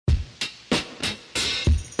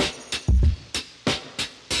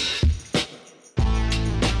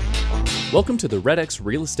Welcome to the REDX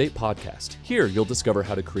Real Estate Podcast. Here, you'll discover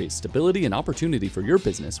how to create stability and opportunity for your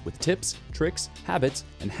business with tips, tricks, habits,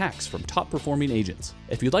 and hacks from top-performing agents.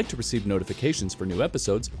 If you'd like to receive notifications for new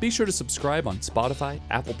episodes, be sure to subscribe on Spotify,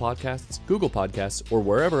 Apple Podcasts, Google Podcasts, or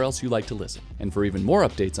wherever else you like to listen. And for even more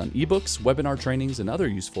updates on ebooks, webinar trainings, and other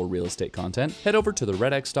useful real estate content, head over to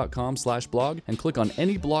theredx.com/blog and click on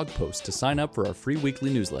any blog post to sign up for our free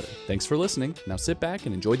weekly newsletter. Thanks for listening. Now sit back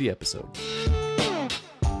and enjoy the episode.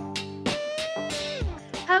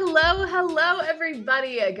 Hello,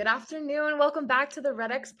 everybody. Good afternoon. Welcome back to the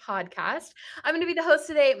REDX podcast. I'm going to be the host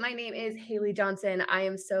today. My name is Haley Johnson. I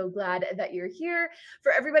am so glad that you're here.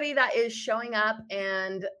 For everybody that is showing up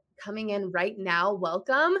and coming in right now,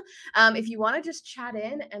 welcome. If you want to just chat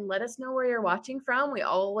in and let us know where you're watching from, we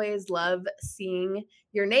always love seeing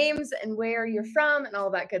your names and where you're from and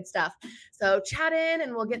all that good stuff. So chat in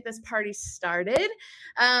and we'll get this party started.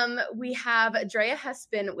 We have Drea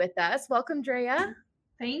Hespen with us. Welcome, Drea.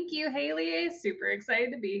 Thank you, Haley. Super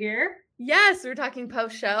excited to be here. Yes, we're talking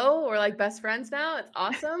post-show. We're like best friends now. It's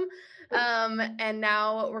awesome. And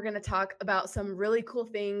now we're going to talk about some really cool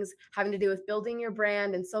things having to do with building your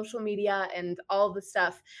brand and social media and all the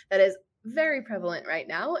stuff that is very prevalent right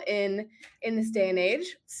now in this day and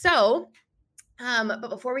age. So, but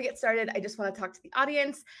before we get started, I just want to talk to the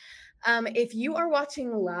audience. If you are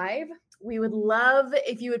watching live, we would love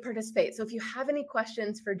if you would participate. So if you have any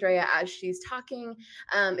questions for Drea as she's talking,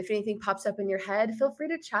 if anything pops up in your head, feel free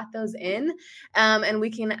to chat those in, and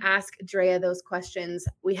we can ask Drea those questions.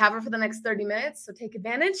 We have her for the next 30 minutes, so take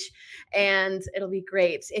advantage, and it'll be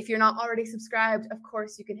great. If you're not already subscribed, of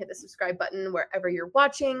course, you can hit the subscribe button wherever you're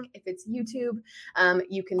watching. If it's YouTube,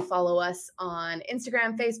 you can follow us on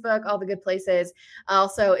Instagram, Facebook, all the good places.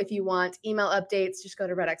 Also, if you want email updates, just go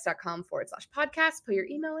to redx.com/podcast, put your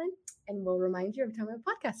email in, and we'll remind you every time we have a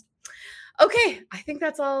podcast. Okay, I think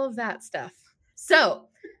that's all of that stuff. So,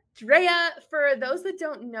 Drea, for those that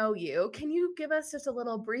don't know you, can you give us just a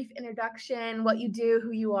little brief introduction, what you do,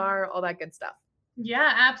 who you are, all that good stuff?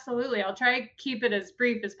 Yeah, absolutely. I'll try to keep it as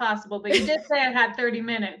brief as possible, but you did say I had 30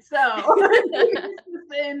 minutes, so this is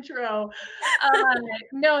the intro.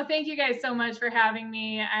 No, thank you guys so much for having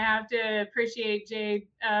me. I have to appreciate Jade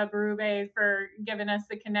Berube for giving us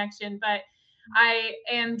the connection, but I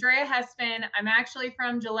am Drea Hespen. I'm actually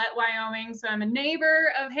from Gillette, Wyoming, so I'm a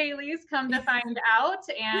neighbor of Haley's, come to find out.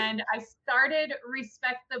 And I started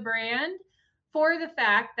Respect the Brand for the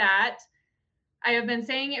fact that I have been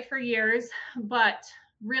saying it for years, but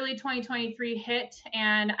really 2023 hit.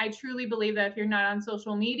 And I truly believe that if you're not on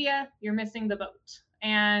social media, you're missing the boat.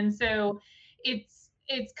 And so it's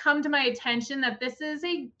come to my attention that this is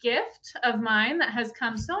a gift of mine that has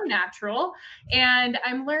come so natural. And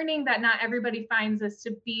I'm learning that not everybody finds this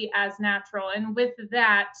to be as natural. And with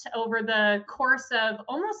that, over the course of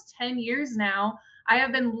almost 10 years now, I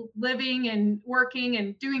have been living and working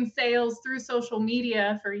and doing sales through social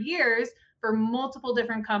media for years for multiple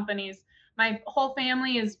different companies. My whole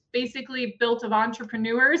family is basically built of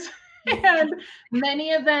entrepreneurs. And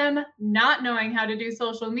many of them not knowing how to do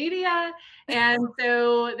social media. And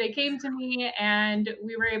so they came to me and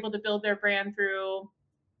we were able to build their brand through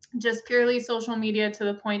just purely social media to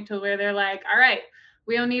the point to where they're like, all right,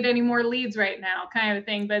 we don't need any more leads right now, kind of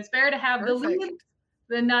thing. But it's better to have the leads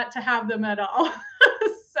than not to have them at all.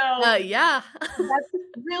 So yeah, that's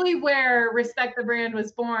really where Respect the Brand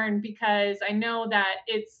was born, because I know that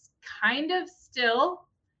it's kind of still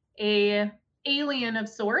a alien of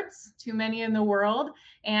sorts to many in the world.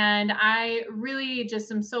 And I really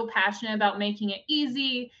just am so passionate about making it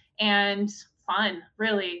easy and fun,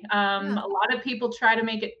 really. A lot of people try to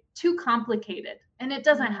make it too complicated, and it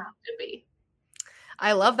doesn't have to be.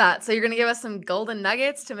 I love that. So you're going to give us some golden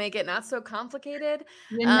nuggets to make it not so complicated.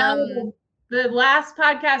 You know, the last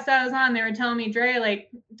podcast I was on, they were telling me, Dre, like,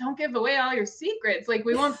 don't give away all your secrets. Like,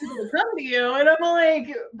 we want people to come to you. And I'm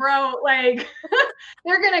like, bro, like,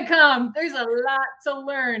 they're going to come. There's a lot to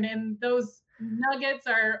learn. And those nuggets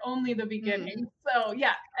are only the beginning. So,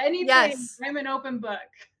 yeah, anything. Yes. I'm an open book.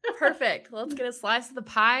 Perfect. Let's get a slice of the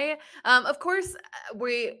pie. Of course,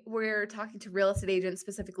 we're talking to real estate agents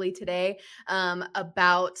specifically today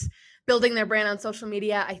about building their brand on social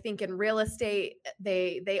media. I think in real estate,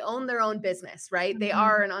 they own their own business, right? They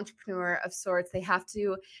are an entrepreneur of sorts. They have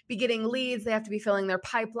to be getting leads. They have to be filling their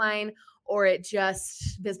pipeline, or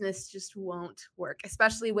business just won't work,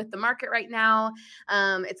 especially with the market right now.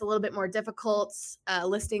 It's a little bit more difficult.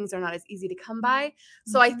 Listings are not as easy to come by.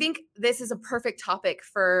 So I think this is a perfect topic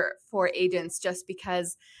for agents, just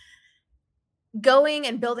because going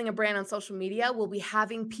and building a brand on social media will be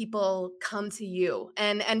having people come to you.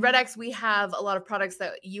 And REDX, we have a lot of products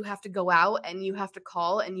that you have to go out and you have to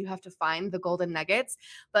call and you have to find the golden nuggets.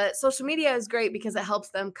 But social media is great because it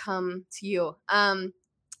helps them come to you. And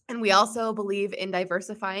we also believe in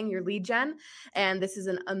diversifying your lead gen. And this is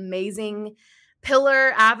an amazing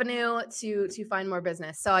pillar avenue to find more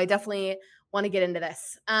business. So I definitely want to get into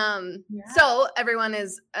this. So everyone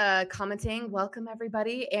is commenting. Welcome,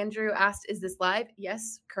 everybody. Andrew asked, is this live?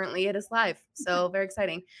 Yes, currently it is live. So very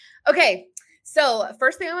exciting. Okay. So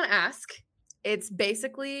first thing I want to ask, it's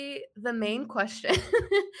basically the main question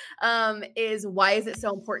is why is it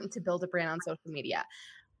so important to build a brand on social media?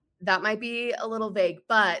 That might be a little vague,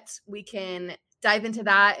 but we can dive into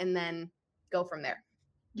that and then go from there.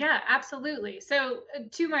 Yeah, absolutely. So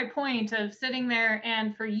to my point of sitting there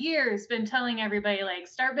and for years been telling everybody, like,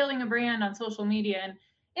 start building a brand on social media. And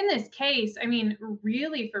in this case, I mean,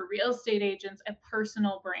 really for real estate agents, a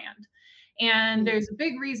personal brand. And there's a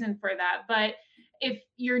big reason for that. But if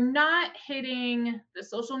you're not hitting the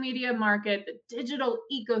social media market, the digital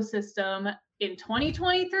ecosystem in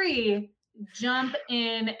 2023, jump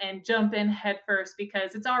in head first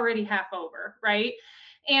because it's already half over, right?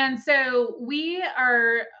 And so we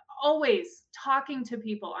are always talking to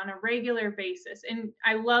people on a regular basis. And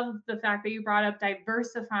I love the fact that you brought up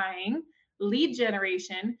diversifying lead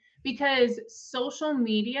generation, because social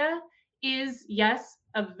media is, yes,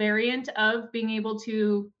 a variant of being able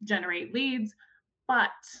to generate leads,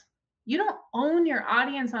 but you don't own your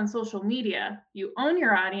audience on social media. You own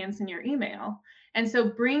your audience in your email. And so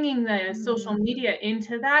bringing the social media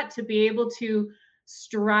into that to be able to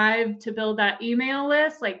strive to build that email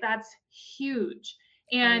list, like, that's huge.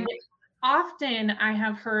 And often I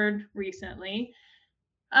have heard recently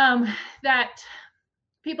that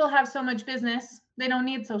people have so much business, they don't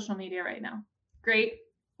need social media right now. Great.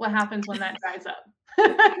 What happens when that dries up?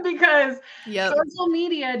 Because social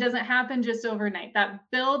media doesn't happen just overnight. That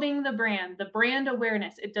building the brand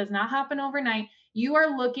awareness, it does not happen overnight. You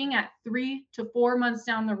are looking at 3 to 4 months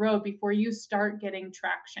down the road before you start getting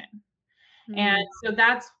traction. And so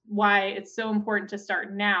that's why it's so important to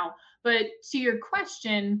start now. But to your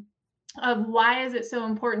question of why is it so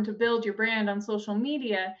important to build your brand on social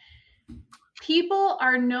media, people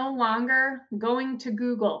are no longer going to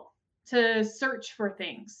Google to search for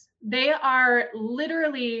things. They are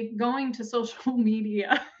literally going to social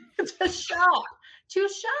media to shop.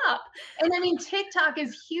 And I mean, TikTok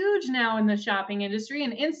is huge now in the shopping industry,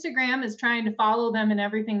 and Instagram is trying to follow them in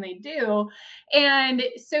everything they do. And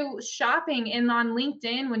so shopping, and on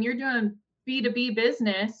LinkedIn, when you're doing B2B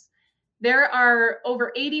business, there are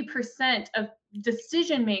over 80% of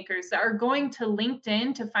decision makers that are going to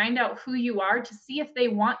LinkedIn to find out who you are, to see if they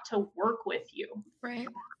want to work with you. Right.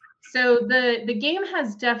 So the game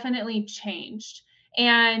has definitely changed.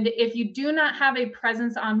 And if you do not have a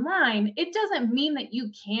presence online, it doesn't mean that you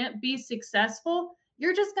can't be successful.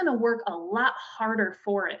 You're just going to work a lot harder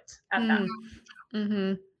for it at that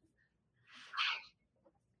point.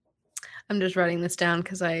 I'm just writing this down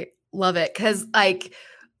because I love it. Because, like,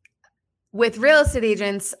 with real estate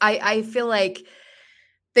agents, I feel like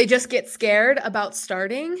they just get scared about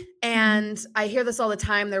starting. And I hear this all the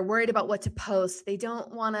time. They're worried about what to post. They don't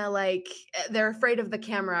want to, they're afraid of the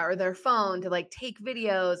camera or their phone to take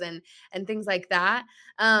videos and things like that.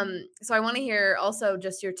 So I want to hear also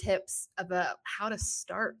just your tips about how to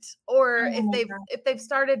start, or if they've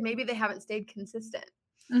started, maybe they haven't stayed consistent.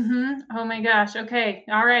 Oh my gosh. Okay.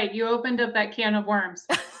 All right. You opened up that can of worms.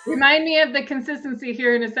 Remind me of the consistency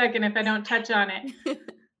here in a second if I don't touch on it.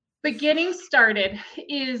 But getting started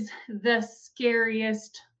is the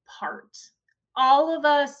scariest part. All of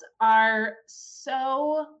us are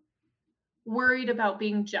so worried about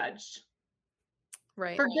being judged.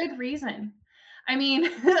 Right. For good reason. I mean,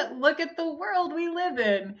 look at the world we live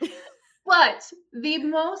in. But the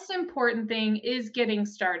most important thing is getting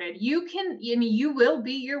started. You will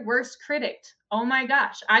be your worst critic. Oh my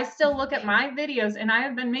gosh. I still look at my videos, and I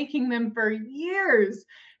have been making them for years.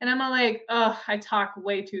 And I'm like, oh, I talk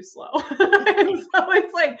way too slow. And so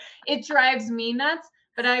it's like, it drives me nuts.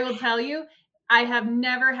 But I will tell you, I have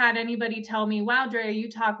never had anybody tell me, wow, Drea, you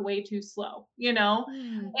talk way too slow,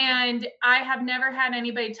 And I have never had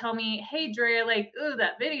anybody tell me, hey, Drea, ooh,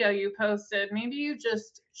 that video you posted, maybe you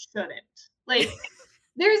just shouldn't. There's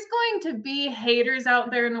going to be haters out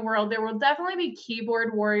there in the world. There will definitely be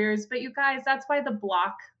keyboard warriors, but you guys, that's why the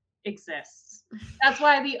block exists. That's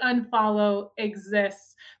why the unfollow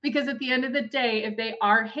exists. Because at the end of the day, if they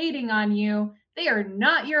are hating on you, they are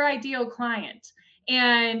not your ideal client.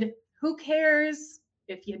 And who cares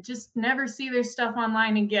if you just never see their stuff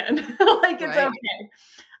online again? It's okay.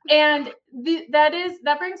 And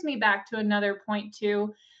that brings me back to another point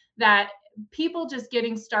too, that people just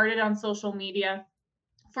getting started on social media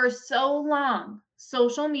for so long,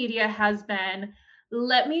 social media has been,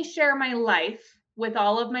 let me share my life with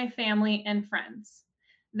all of my family and friends.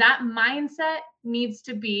 That mindset needs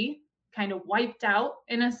to be kind of wiped out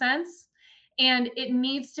in a sense. And it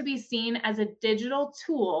needs to be seen as a digital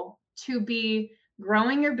tool to be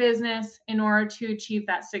growing your business in order to achieve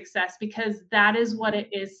that success, because that is what it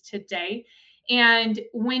is today. And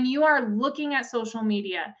when you are looking at social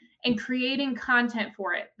media and creating content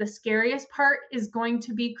for it, the scariest part is going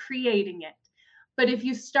to be creating it. But if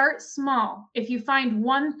you start small, if you find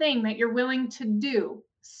one thing that you're willing to do,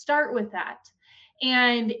 start with that.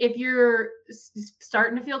 And if you're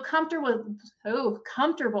starting to feel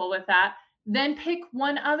comfortable with that, then pick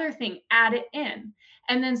one other thing, add it in,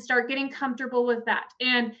 and then start getting comfortable with that.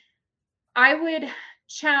 And I would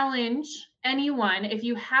challenge anyone, if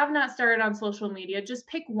you have not started on social media, just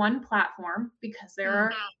pick one platform, because there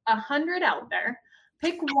are 100 out there.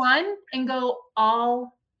 Pick one and go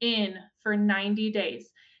all in for 90 days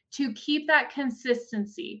to keep that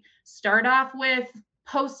consistency. Start off with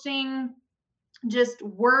posting just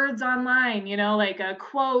words online, like a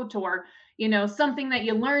quote or, something that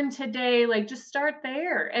you learned today, like just start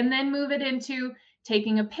there and then move it into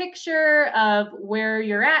taking a picture of where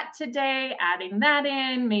you're at today, adding that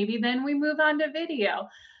in, maybe then we move on to video.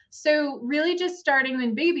 So really just starting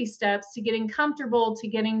in baby steps to getting comfortable, to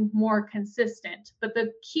getting more consistent. But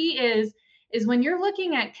the key is when you're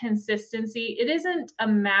looking at consistency, it isn't a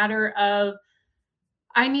matter of,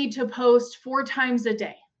 I need to post 4 times a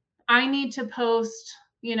day. I need to post,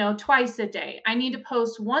 twice a day. I need to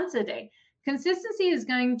post once a day. Consistency is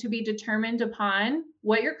going to be determined upon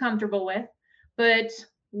what you're comfortable with, but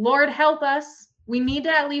Lord help us, we need to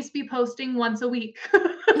at least be posting once a week.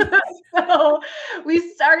 So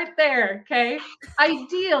we start there, okay?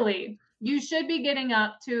 Ideally, you should be getting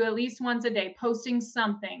up to at least once a day, posting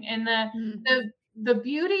something. And the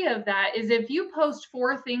beauty of that is if you post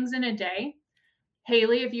 4 things in a day,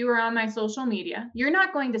 Haley, if you were on my social media, you're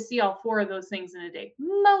not going to see all 4 of those things in a day,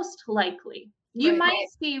 most likely. You might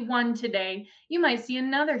see one today. You might see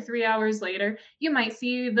another 3 hours later. You might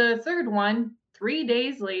see the third one 3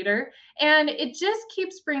 days later. And it just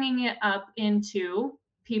keeps bringing it up into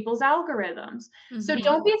people's algorithms. So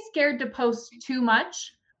don't be scared to post too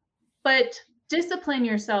much, but discipline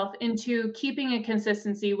yourself into keeping a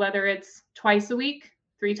consistency, whether it's twice a week,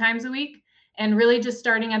 3 times a week, and really just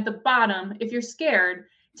starting at the bottom if you're scared,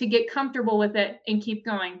 to get comfortable with it and keep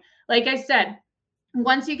going. Like I said,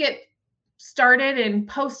 once you get started in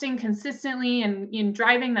posting consistently and in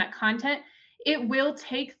driving that content, it will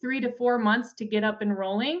take 3 to 4 months to get up and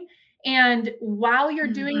rolling. And while you're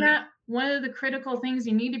doing that, one of the critical things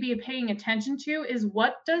you need to be paying attention to is,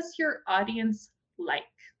 what does your audience like?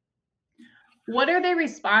 What are they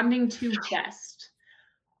responding to best?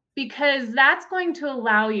 Because that's going to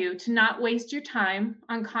allow you to not waste your time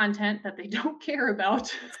on content that they don't care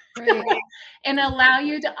about, and allow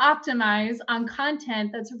you to optimize on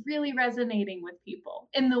content that's really resonating with people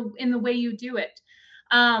in the way you do it.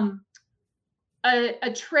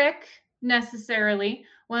 A trick, necessarily,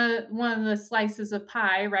 one of the slices of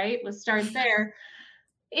pie, right? Let's start there,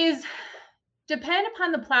 is depend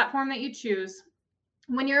upon the platform that you choose.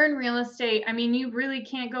 When you're in real estate, I mean, you really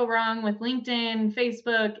can't go wrong with LinkedIn,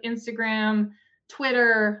 Facebook, Instagram,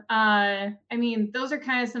 Twitter. I mean, those are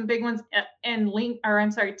kind of some big ones. And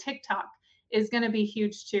TikTok is going to be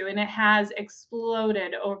huge too. And it has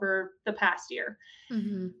exploded over the past year.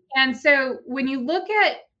 And so when you look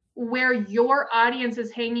at where your audience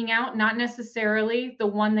is hanging out, not necessarily the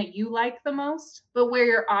one that you like the most, but where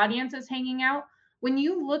your audience is hanging out, when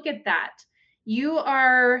you look at that, you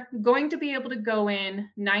are going to be able to go in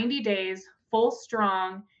 90 days full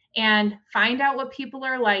strong and find out what people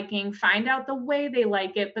are liking, find out the way they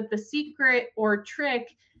like it. But the secret or trick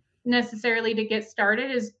necessarily to get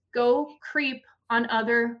started is go creep on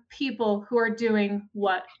other people who are doing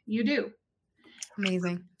what you do.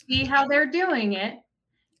 Amazing. See how they're doing it,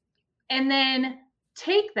 and then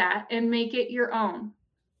take that and make it your own.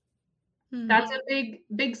 That's a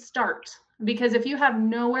big start, because if you have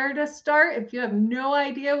nowhere to start, if you have no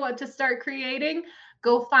idea what to start creating,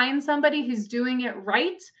 go find somebody who's doing it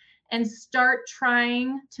right and start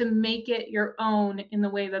trying to make it your own in the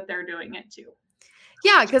way that they're doing it too.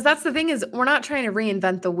 Yeah, because that's the thing is we're not trying to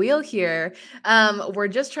reinvent the wheel here. We're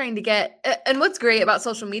just trying to and what's great about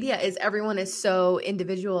social media is everyone is so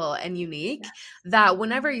individual and unique that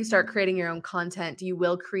whenever you start creating your own content, you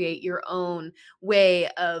will create your own way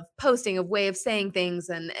of posting, a way of saying things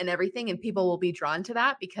and everything, and people will be drawn to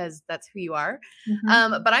that because that's who you are.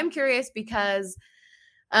 But I'm curious because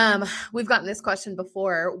we've gotten this question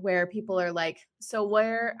before where people are like, so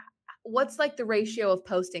what's like the ratio of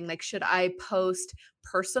posting? Like, should I post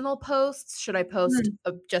personal posts? Should I post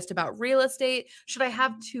just about real estate? Should I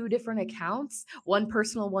have two different accounts, one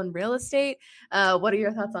personal, one real estate? What are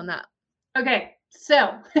your thoughts on that? Okay,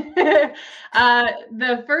 so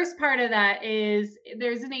the first part of that is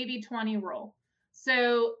there's an 80-20 rule.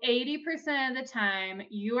 So 80% of the time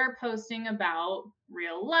you are posting about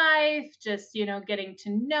real life, just, getting to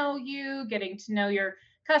know you, getting to know your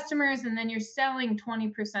customers, and then you're selling 20%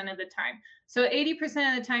 of the time. So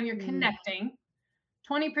 80% of the time you're connecting,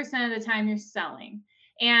 20% of the time you're selling.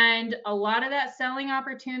 And a lot of that selling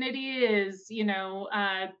opportunity is,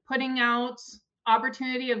 putting out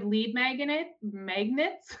opportunity of lead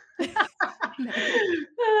magnets.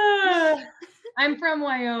 I'm from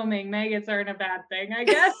Wyoming. Maggots aren't a bad thing, I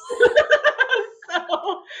guess.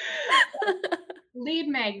 So lead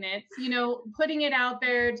magnets, putting it out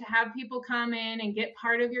there to have people come in and get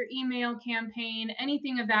part of your email campaign,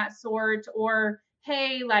 anything of that sort, or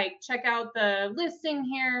hey, like check out the listing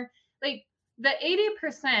here. Like the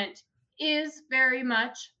 80% is very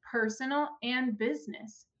much personal and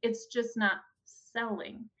business. It's just not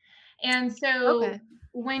selling. And so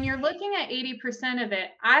when you're looking at 80% of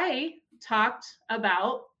it, I talked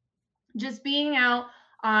about just being out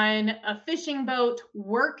on a fishing boat,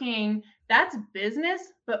 working, that's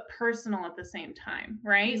business, but personal at the same time,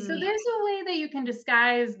 right? So there's a way that you can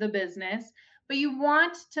disguise the business, but you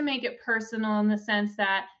want to make it personal in the sense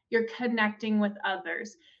that you're connecting with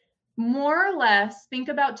others. More or less, think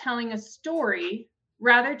about telling a story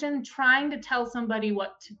rather than trying to tell somebody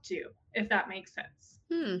what to do, if that makes sense.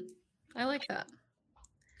 I like that.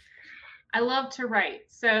 I love to write.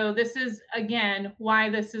 So this is, again, why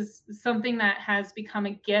this is something that has become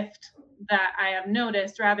a gift that I have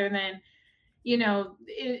noticed rather than,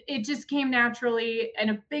 it just came naturally.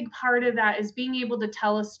 And a big part of that is being able to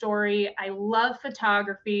tell a story. I love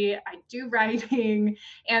photography. I do writing.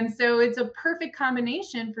 And so it's a perfect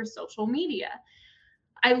combination for social media.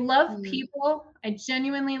 I love people. I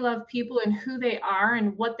genuinely love people and who they are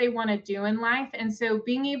and what they want to do in life. And so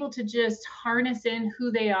being able to just harness in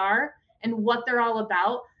who they are and what they're all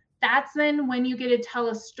about, that's then when you get to tell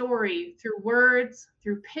a story through words,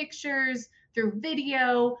 through pictures, through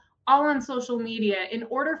video, all on social media in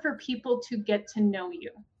order for people to get to know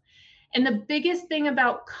you. And the biggest thing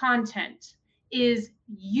about content is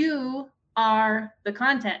you are the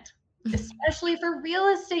content, especially for real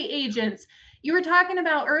estate agents. You were talking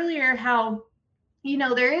about earlier how,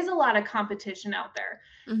 there is a lot of competition out there.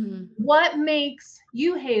 What makes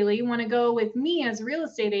you, Haley, want to go with me as a real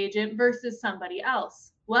estate agent versus somebody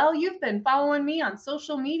else? Well, you've been following me on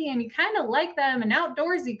social media and you kind of like that I'm an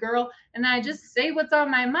outdoorsy girl and I just say what's on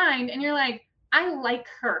my mind. And you're like, I like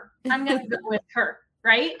her. I'm going to go with her,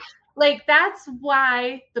 right? Like that's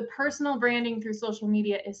why the personal branding through social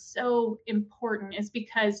media is so important, is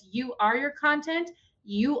because you are your content.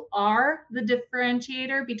 You are the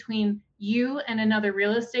differentiator between you and another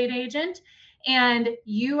real estate agent. And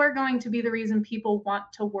you are going to be the reason people want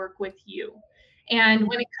to work with you. And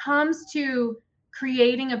when it comes to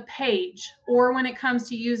creating a page or when it comes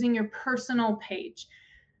to using your personal page,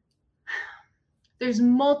 there's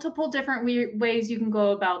multiple different ways you can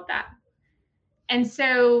go about that. And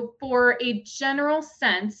so for a general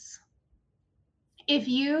sense, if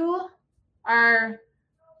you are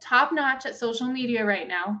top notch at social media right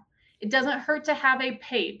now, it doesn't hurt to have a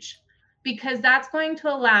page because that's going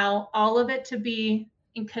to allow all of it to be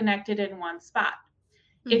connected in one spot.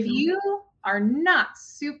 If you are not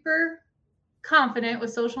super confident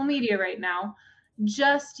with social media right now,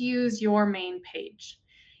 just use your main page.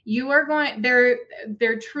 You are going there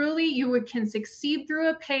truly, you can succeed through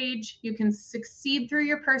a page. You can succeed through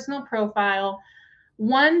your personal profile.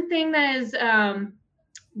 One thing that is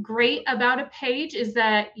great about a page is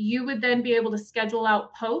that you would then be able to schedule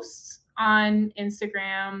out posts on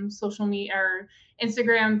Instagram, social media, or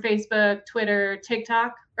Instagram, Facebook, Twitter,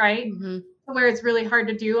 TikTok, right? Where it's really hard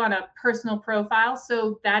to do on a personal profile.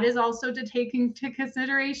 So that is also to take into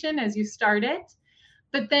consideration as you start it.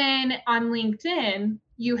 But then on LinkedIn,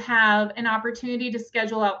 you have an opportunity to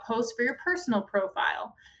schedule out posts for your personal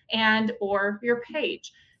profile and or your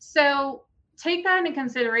page. So take that into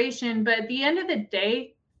consideration. But at the end of the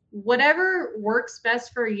day, whatever works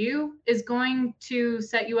best for you is going to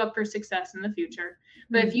set you up for success in the future.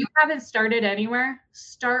 But if you haven't started anywhere,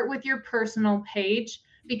 start with your personal page,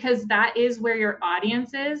 because that is where your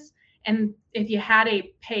audience is. And if you had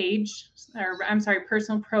a page, or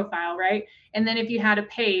personal profile, right? And then if you had a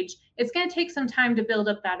page, it's going to take some time to build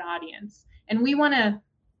up that audience. And we want to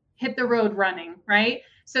hit the road running, right?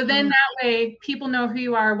 So then that way people know who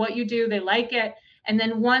you are, what you do, they like it. And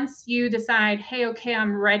then once you decide, hey, okay,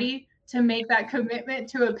 I'm ready to make that commitment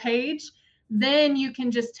to a page, then you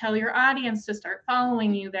can just tell your audience to start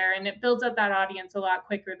following you there. And it builds up that audience a lot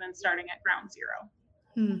quicker than starting at ground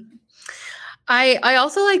zero. I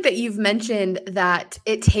also like that you've mentioned that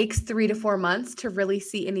it takes 3 to 4 months to really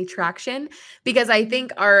see any traction, because I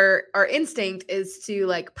think our instinct is to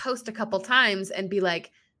like post a couple times and be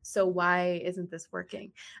like, so why isn't this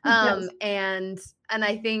working? Yes. And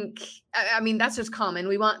I think, I mean, that's just common.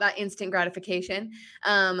 We want that instant gratification.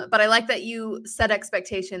 But I like that you set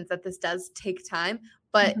expectations that this does take time,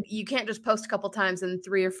 but you can't just post a couple times and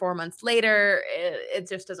 3 or 4 months later, it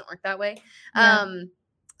just doesn't work that way. Yeah.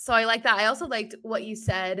 So I like that. I also liked what you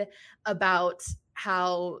said about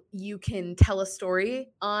how you can tell a story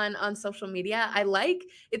on social media.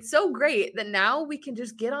 It's so great that now we can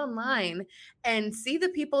just get online and see the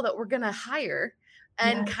people that we're going to hire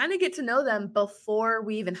and kind of get to know them before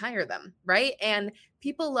we even hire them, right? And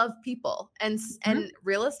people love people, and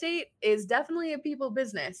real estate is definitely a people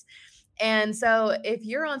business. And so if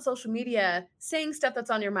you're on social media saying stuff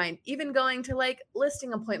that's on your mind, even going to like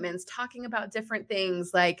listing appointments, talking about different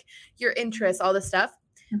things like your interests, all this stuff,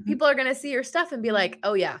 people are going to see your stuff and be like,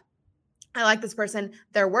 oh yeah, I like this person.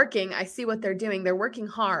 They're working. I see what they're doing. They're working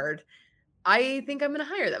hard. I think I'm going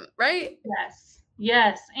to hire them, right? Yes.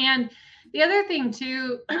 Yes. And the other thing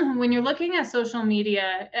too, when you're looking at social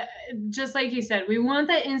media, just like you said, we want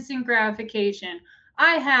that instant gratification.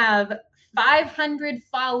 I have 500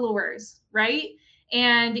 followers, right?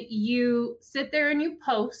 And you sit there and you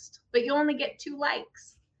post, but you only get 2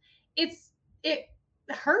 likes. It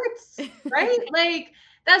hurts, right? Like,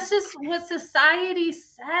 that's just what society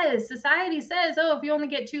says. Society says, oh, if you only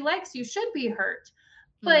get 2 likes, you should be hurt.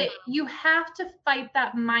 But you have to fight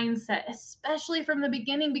that mindset, especially from the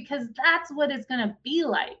beginning, because that's what it's going to be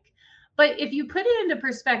like. But if you put it into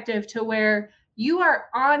perspective to where you are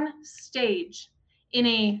on stage in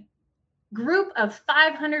a group of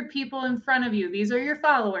 500 people in front of you, these are your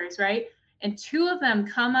followers, right? And 2 of them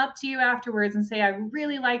come up to you afterwards and say, I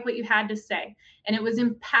really like what you had to say, and it was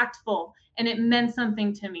impactful and it meant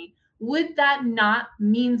something to me. Would that not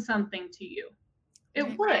mean something to you?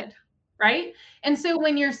 It would, right? And so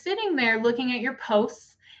when you're sitting there looking at your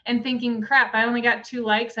posts and thinking, crap, I only got 2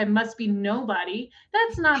 likes, I must be nobody,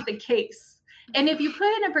 that's not the case. And if you put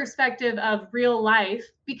it in a perspective of real life,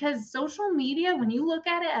 because social media, when you look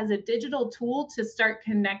at it as a digital tool to start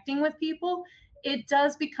connecting with people, it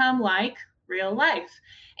does become like real life.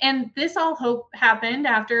 And this all happened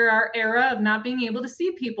after our era of not being able to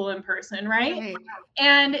see people in person, right?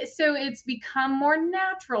 And so it's become more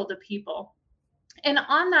natural to people. And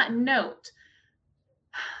on that note,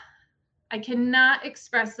 I cannot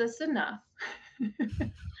express this enough.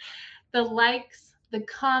 The likes, the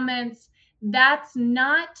comments, that's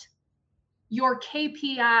not your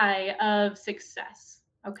KPI of success,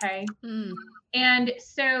 okay? And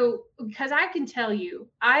so, because I can tell you,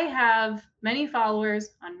 I have many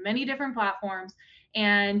followers on many different platforms,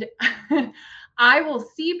 and I will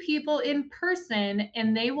see people in person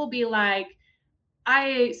and they will be like,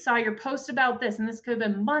 I saw your post about this, and this could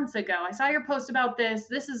have been months ago. I saw your post about this.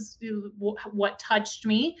 This is what touched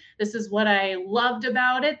me. This is what I loved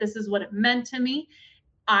about it. This is what it meant to me.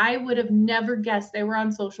 I would have never guessed they were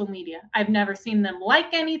on social media. I've never seen them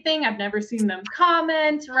like anything. I've never seen them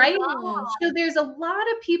comment, right? So there's a lot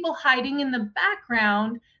of people hiding in the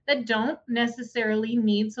background that don't necessarily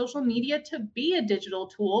need social media to be a digital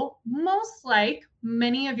tool. Most like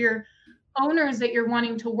many of your owners that you're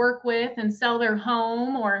wanting to work with and sell their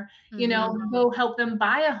home, or, you know, go help them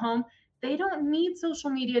buy a home. They don't need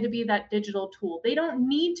social media to be that digital tool. They don't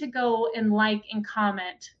need to go and like and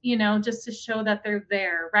comment, you know, just to show that they're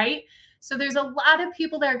there, right? So there's a lot of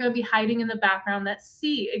people that are going to be hiding in the background that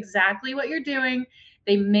see exactly what you're doing.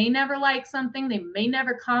 They may never like something, they may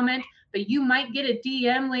never comment, but you might get a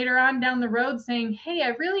DM later on down the road saying, hey, I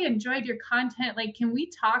really enjoyed your content. Like, can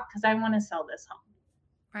we talk? Because I want to sell this home.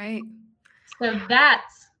 Right. So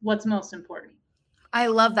that's what's most important. I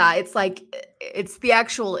love that. It's like, it's the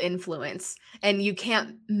actual influence, and you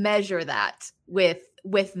can't measure that with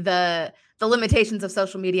the limitations of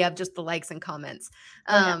social media of just the likes and comments.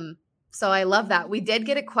 So I love that. We did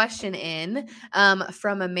get a question in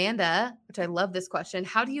from Amanda, which I love this question.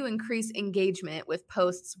 How do you increase engagement with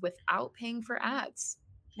posts without paying for ads?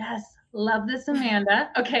 Yes, love this, Amanda.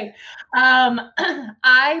 Okay.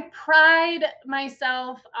 I pride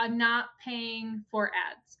myself on not paying for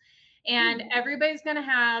ads. And everybody's going to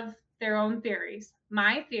have their own theories.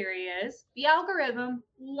 My theory is the algorithm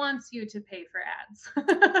wants you to pay for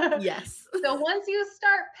ads. Yes. So once you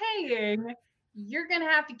start paying, you're going to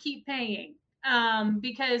have to keep paying.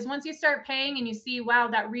 Because once you start paying and you see, wow,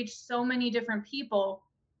 that reached so many different people,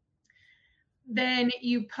 then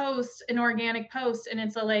you post an organic post and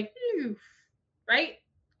it's like, oof, right?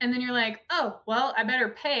 And then you're like, oh, well, I better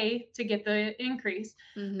pay to get the increase,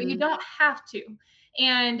 but you don't have to.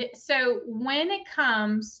 And so when it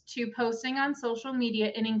comes to posting on social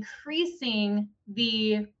media and increasing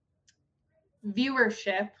the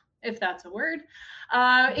viewership, if that's a word,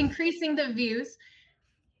 increasing the views,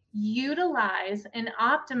 utilize and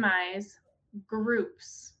optimize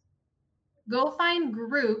groups. Go find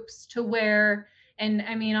groups to where, and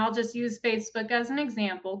I mean, I'll just use Facebook as an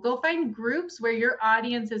example. Go find groups where your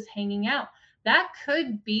audience is hanging out. That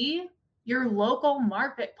could be your local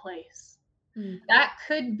marketplace. That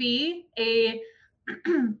could be a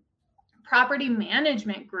property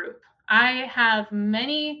management group. I have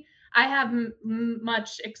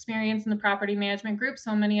much experience in the property management group.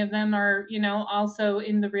 So many of them are, also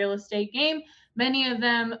in the real estate game. Many of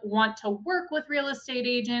them want to work with real estate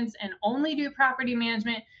agents and only do property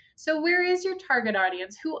management. So where is your target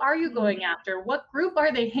audience? Who are you going after? What group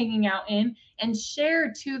are they hanging out in? And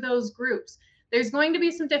share to those groups. There's going to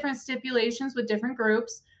be some different stipulations with different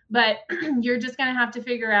groups, but you're just going to have to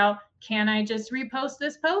figure out, can I just repost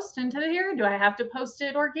this post into here? Do I have to post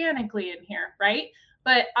it organically in here, right?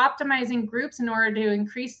 But optimizing groups in order to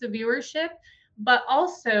increase the viewership, but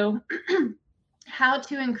also how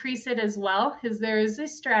to increase it as well, is there is a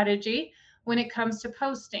strategy when it comes to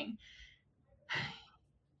posting.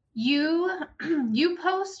 You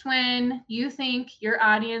post when you think your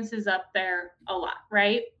audience is up there a lot,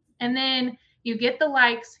 right? And then you get the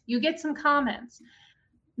likes, you get some comments.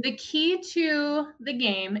 The key to the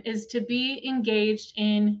game is to be engaged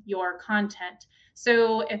in your content.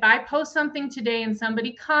 So if I post something today and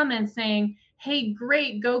somebody comments saying, hey,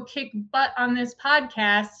 great, go kick butt on this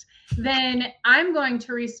podcast, then I'm going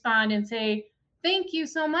to respond and say, thank you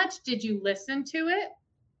so much. Did you listen to it?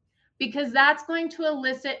 Because that's going to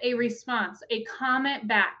elicit a response, a comment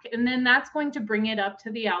back. And then that's going to bring it up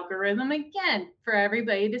to the algorithm again for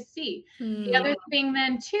everybody to see. The other thing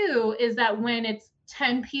then too, is that when it's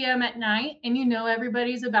 10 p.m. at night and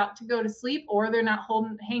everybody's about to go to sleep, or they're not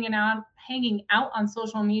hanging out on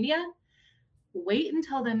social media, wait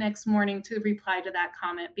until the next morning to reply to that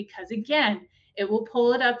comment, because again, it will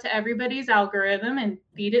pull it up to everybody's algorithm and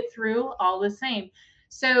feed it through all the same.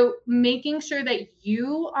 So making sure that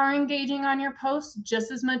you are engaging on your posts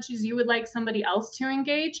just as much as you would like somebody else to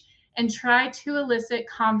engage, and try to elicit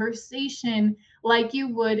conversation like you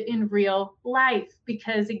would in real life.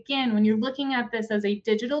 Because again, when you're looking at this as a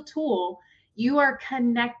digital tool, you are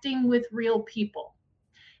connecting with real people.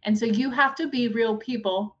 And so you have to be real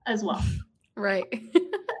people as well. Right.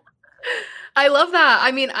 I love that.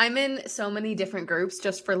 I mean, I'm in so many different groups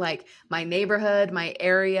just for like my neighborhood, my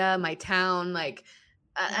area, my town,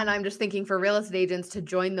 and I'm just thinking for real estate agents to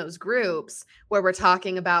join those groups where we're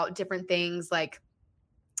talking about different things, like,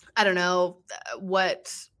 I don't know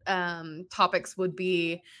what topics would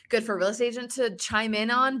be good for a real estate agent to chime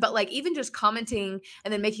in on, but like even just commenting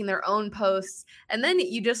and then making their own posts. And then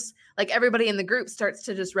you just like everybody in the group starts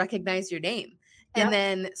to just recognize your name. And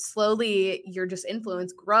then slowly your just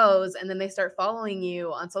influence grows, and then they start following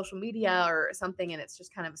you on social media or something. And it's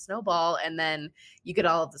just kind of a snowball. And then you get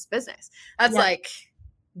all of this business. That's like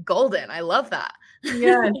golden. I love that.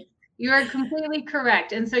 Yes, you are completely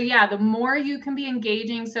correct. And so, the more you can be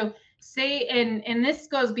engaging. So say, and this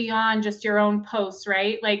goes beyond just your own posts,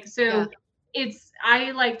 right? Like, so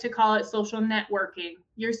I like to call it social networking,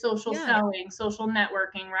 your social selling, social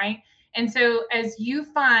networking, right? And so as you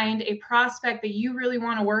find a prospect that you really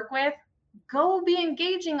want to work with, go be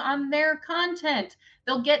engaging on their content.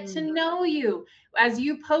 They'll get to know you. As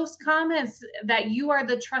you post comments that you are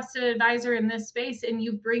the trusted advisor in this space and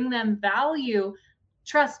you bring them value,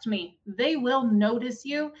 trust me, they will notice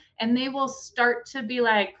you and they will start to be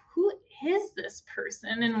like, who is this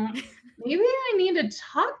person? And maybe I need to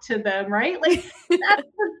talk to them, right? Like that's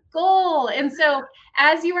the goal. And so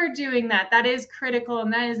as you are doing that, that is critical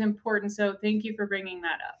and that is important. So thank you for bringing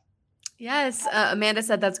that up. Yes. Amanda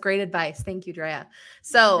said that's great advice. Thank you, Drea.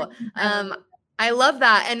 So I love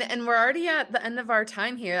that. And we're already at the end of our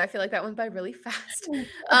time here. I feel like that went by really fast.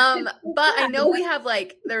 But I know we have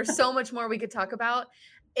there's so much more we could talk about.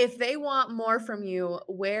 If they want more from you,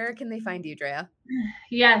 where can they find you, Drea?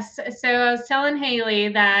 Yes. So I was telling Haley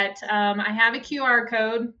that I have a QR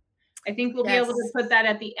code. I think we'll be able to put that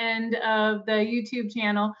at the end of the YouTube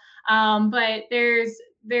channel. But there's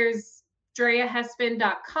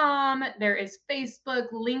DreaHespen.com. There is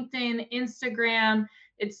Facebook, LinkedIn, Instagram.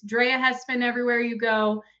 It's Drea Hespen everywhere you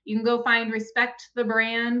go. You can go find Respect the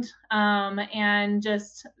Brand. And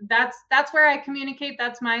just that's where I communicate.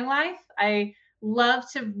 That's my life. I love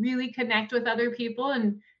to really connect with other people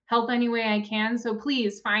and help any way I can. So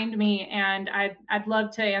please find me, and I'd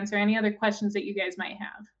love to answer any other questions that you guys might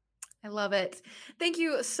have. I love it. Thank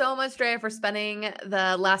you so much, Drea, for spending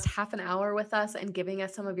the last half an hour with us and giving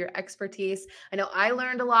us some of your expertise. I know I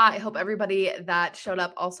learned a lot. I hope everybody that showed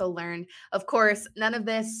up also learned. Of course, none of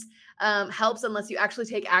this helps unless you actually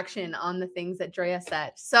take action on the things that Drea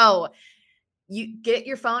said. So you get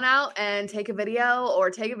your phone out and take a video or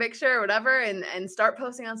take a picture or whatever and start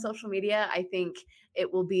posting on social media. I think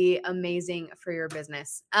it will be amazing for your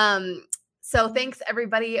business. So thanks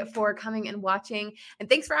everybody for coming and watching, and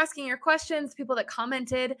thanks for asking your questions, people that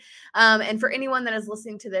commented. And for anyone that is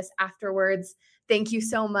listening to this afterwards, thank you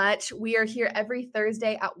so much. We are here every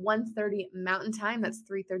Thursday at 1:30 Mountain Time. That's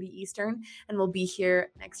 3:30 Eastern, and we'll be here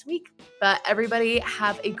next week. But everybody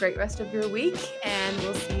have a great rest of your week, and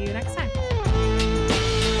we'll see you next time.